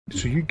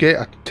So you get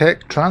a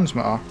TEK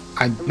transmitter.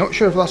 I'm not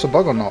sure if that's a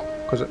bug or not,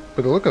 because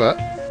by the look of it,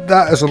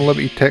 that is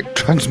unlimited TEK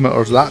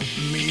transmitters. That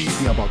may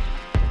be a bug.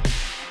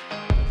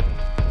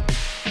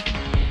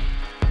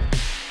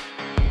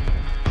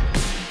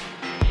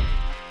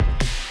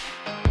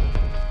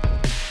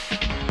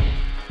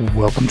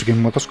 Welcome to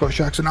Gaming with the Scottish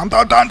accent. I'm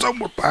Dantill.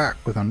 We're back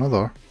with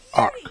another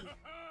ARK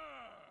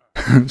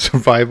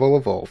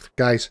Survival Evovled.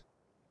 Guys,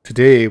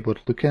 today we're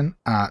looking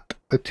at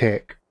the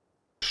TEK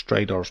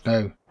STRYDERs.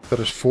 Now, there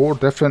is 4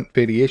 different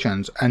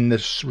variations in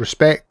this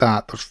respect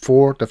that there's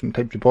 4 different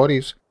types of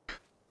bodies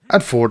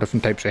and 4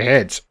 different types of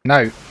heads.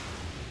 Now,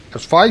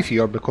 there's 5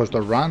 here because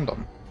they're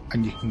random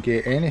and you can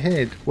get any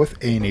head with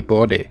any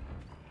body.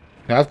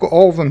 Now, I've got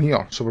all of them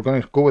here, so we're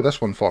going to go with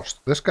this one first.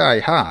 This guy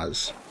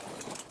has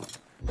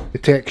the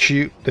TEK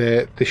shield,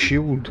 the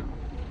shield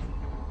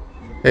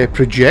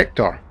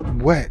projector,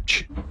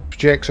 which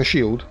projects a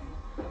shield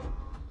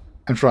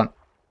in front.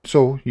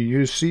 So you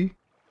use C,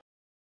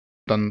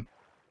 done.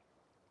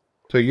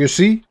 So you use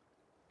C,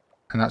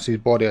 and that's his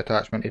body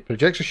attachment. It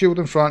projects a shield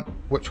in front,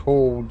 which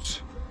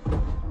holds,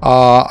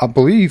 I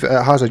believe it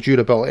has a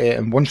durability,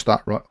 and once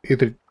that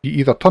you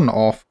either turn it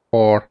off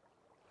or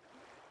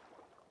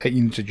it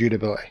needs a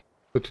durability.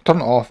 But to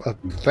turn it off, I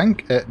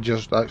think it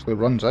just actually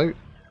runs out.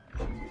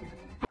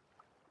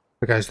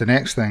 But guys, the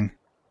next thing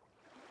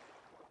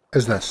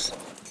is this.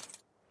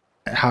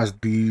 It has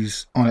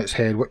these on its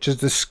head, which is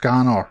the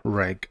scanner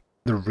rig,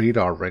 the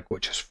radar rig,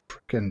 which is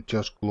freaking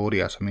just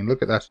glorious. I mean,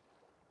 look at this.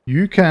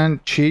 You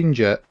can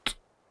change it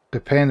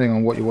depending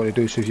on what you want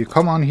to do. So if you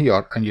come on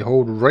here and you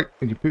hold right,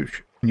 and you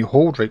push, and you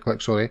hold right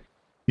click, sorry,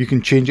 you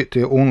can change it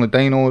to only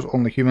dinos,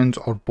 only humans,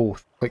 or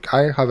both. Like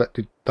I have it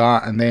to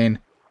that, and then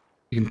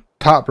you can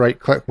tap right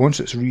click once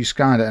it's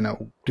rescanned it, and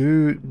it'll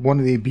do one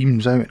of the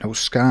beams out, and it'll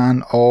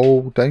scan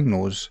all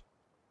dinos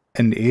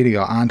in the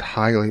area and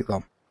highlight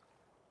them.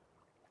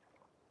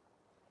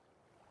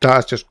 That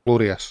is just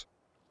glorious.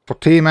 For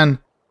taming,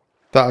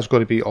 that is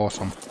going to be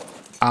awesome.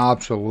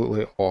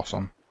 Absolutely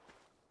awesome.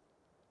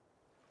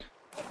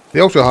 They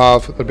also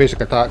have their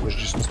basic attack, which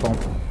is just a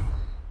stomp,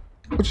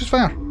 which is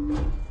fair.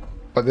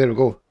 But there we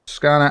go.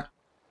 Scan it.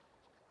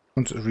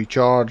 Once it's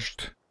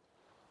recharged,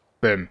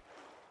 boom.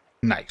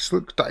 Nice.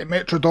 Look,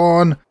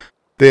 Dimetrodon.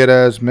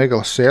 There is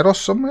Megaloceros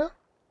somewhere.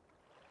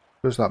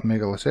 Where's that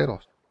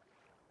Megaloceros?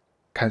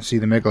 Can't see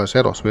the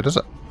Megaloceros. Where is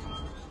it?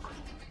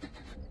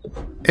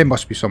 It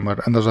must be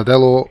somewhere. And there's a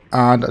Dillo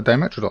and a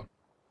Dimetrodon.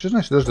 Which is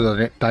nice. There's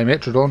the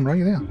Dimetrodon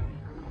right there.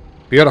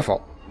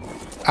 Beautiful.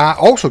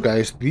 Also,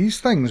 guys,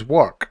 these things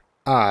work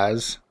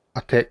as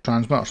a TEK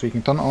transmitter. So you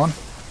can turn it on.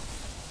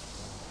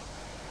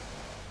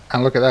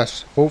 And look at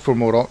this. Hold for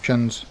more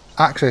options.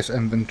 Access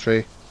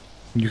inventory.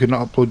 You can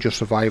upload your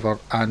survivor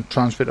and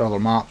transfer to other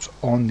maps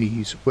on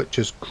these, which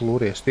is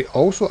glorious. They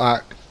also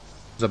act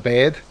as a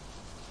bed,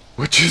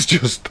 which is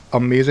just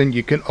amazing.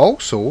 You can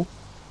also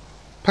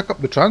pick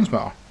up the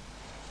transmitter.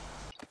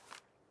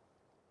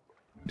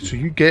 So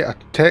you get a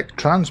TEK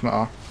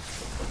transmitter.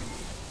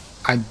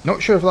 I'm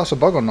not sure if that's a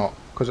bug or not,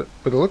 because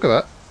by the look of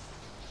it,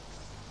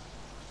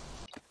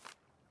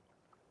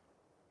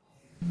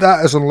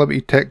 that is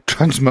unlimited TEK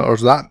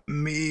transmitters. That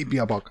may be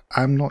a bug.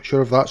 I'm not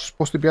sure if that's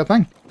supposed to be a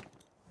thing.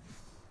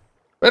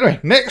 But anyway,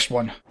 next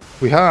one,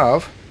 we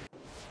have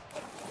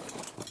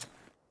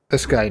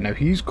this guy. Now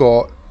he's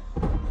got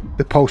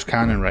the pulse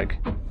cannon rig,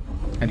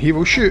 and he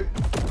will shoot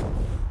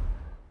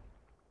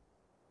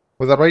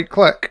with a right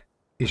click.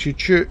 He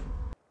should shoot.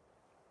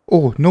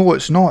 Oh no,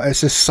 it's not.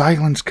 It's a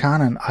silence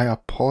cannon. I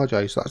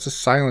apologise. That's a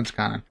silence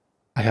cannon.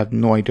 I have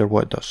no idea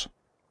what it does.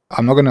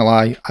 I'm not going to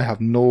lie. I have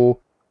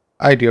no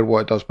idea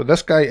what it does. But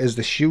this guy is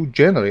the shield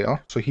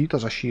generator, so he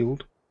does a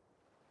shield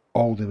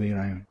all the way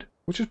around,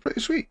 which is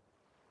pretty sweet.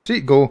 See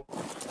it go,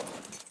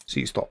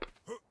 see it stop.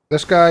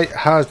 This guy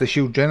has the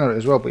shield generator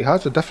as well, but he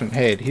has a different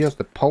head. He has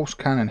the pulse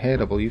cannon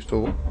head, I believe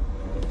so.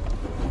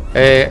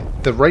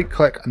 The right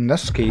click in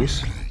this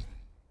case,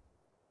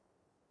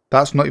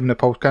 that's not even the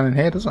pulse cannon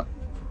head, is it?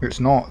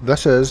 It's not.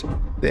 This is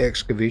the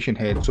excavation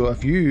head. So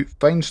if you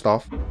find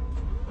stuff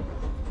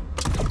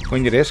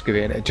when you're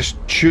excavating, it just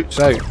shoots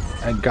out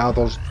and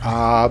gathers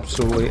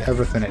absolutely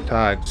everything it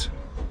tags.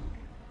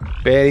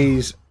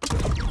 Berries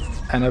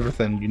and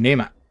everything, you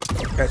name it.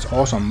 It's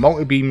awesome.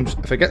 Multi-beams,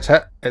 if it gets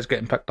hit, it's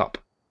getting picked up.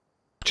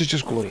 Which is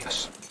just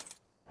glorious.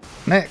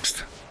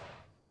 Next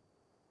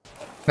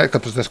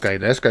up is this guy.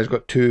 This guy's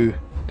got 2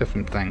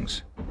 different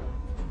things.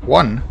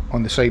 One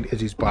on the side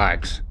is his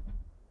bags,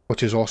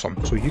 which is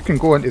awesome. So you can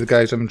go into the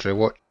guy's inventory,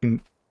 you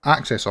can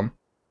access them,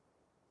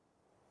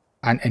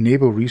 and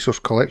enable resource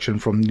collection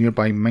from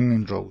nearby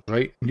mining drills,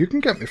 right? You can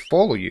get me to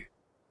follow you.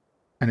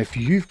 And if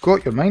you've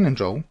got your mining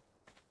drill,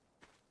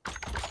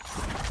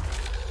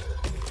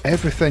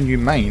 everything you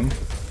mine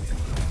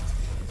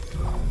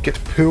gets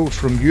pulled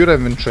from your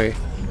inventory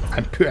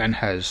and put in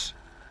his.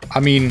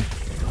 I mean,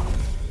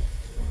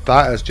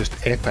 that is just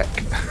epic.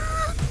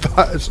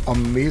 That is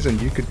amazing.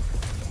 You could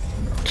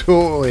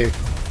totally...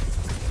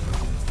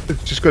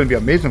 It's just going to be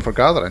amazing for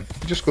gathering.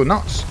 You just go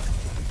nuts.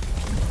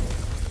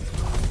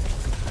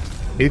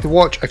 You need to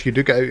watch, if you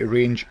do get out of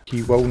range,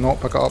 he will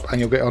not pick it up and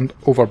you'll get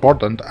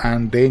overburdened,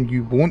 and then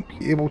you won't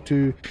be able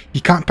to...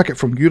 You can't pick it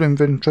from your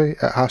inventory,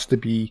 it has to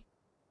be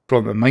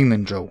from the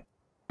mining drill.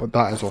 But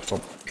that is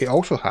awesome. It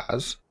also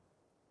has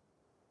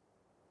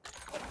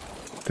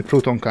the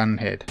proton cannon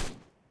head.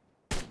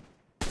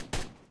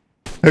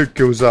 How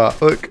cool is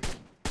that? Look.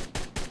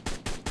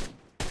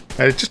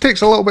 And it just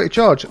takes a little bit of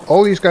charge.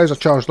 All these guys are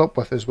charged up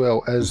with as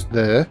well as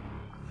the...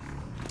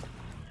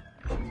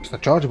 It's the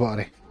charge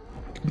battery.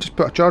 You can just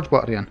put a charge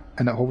battery in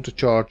and it holds a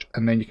charge,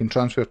 and then you can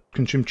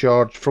consume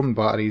charge from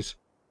the batteries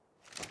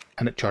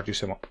and it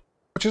charges him up.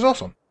 Which is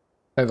awesome.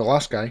 Now the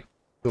last guy is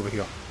over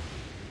here.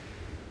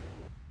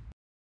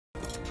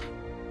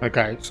 Now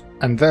guys,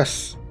 and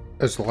this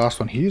is the last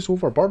one. He's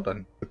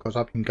overburdened because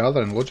I've been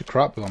gathering loads of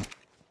crap with him.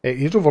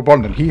 He's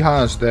overburdened. He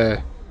has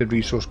the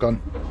resource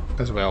gun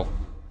as well.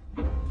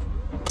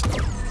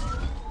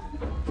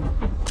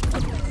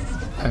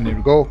 And there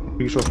we go,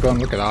 resource gun,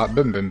 look at that,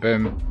 boom, boom,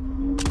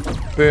 boom,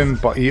 boom.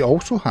 But he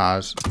also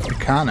has the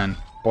cannon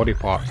body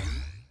part.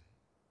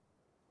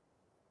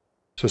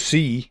 So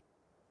C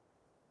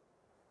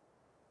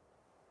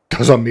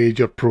does a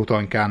major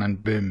proton cannon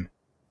boom,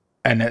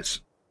 and it's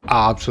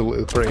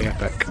absolutely pretty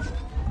epic.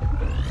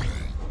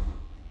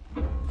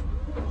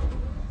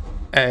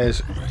 It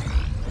is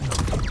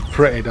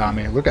pretty damn.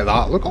 Look at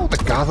that, look at all the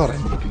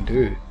gathering you can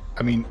do.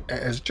 I mean,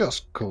 it is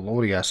just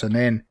glorious. And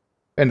then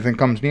if anything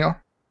comes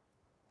near,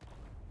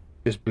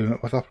 just boom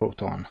it with a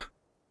proton.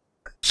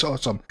 It's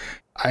awesome.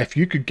 If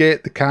you could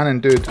get the cannon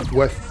dude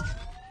with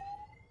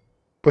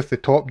the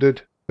top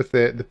dude with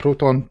the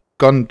proton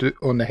gun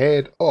on the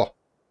head, oh,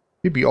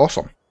 he'd be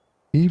awesome.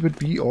 He would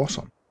be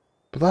awesome.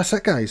 But that's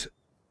it, guys.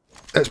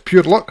 It's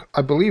pure luck,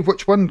 I believe,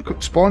 which one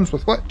spawns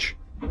with which.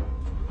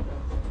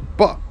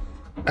 But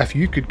if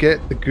you could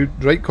get the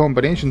right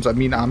combinations, I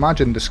mean, I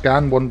imagine the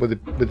scan one with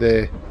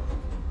the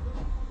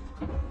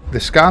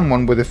scan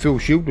one with the full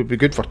shield would be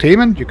good for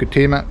taming. You could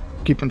tame it,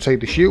 keep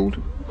inside the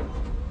shield.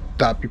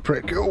 That'd be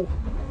pretty cool.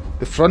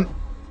 The front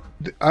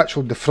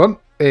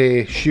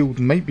shield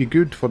might be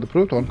good for the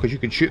proton because you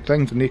can shoot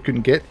things and they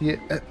couldn't get to you.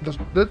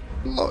 There's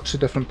lots of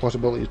different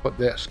possibilities, but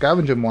the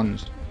scavenging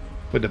ones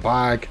with the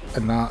bag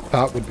and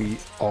that would be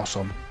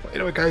awesome. But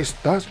anyway, guys,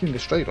 that's been the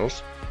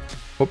Striders.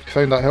 Hope you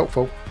found that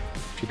helpful.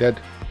 If you did,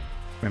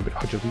 remember to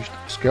hug your least,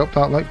 scalp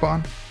that like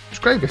button,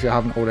 subscribe if you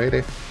haven't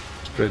already,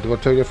 spread the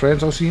word to your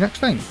friends. I'll see you next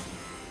time.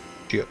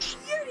 Cheers.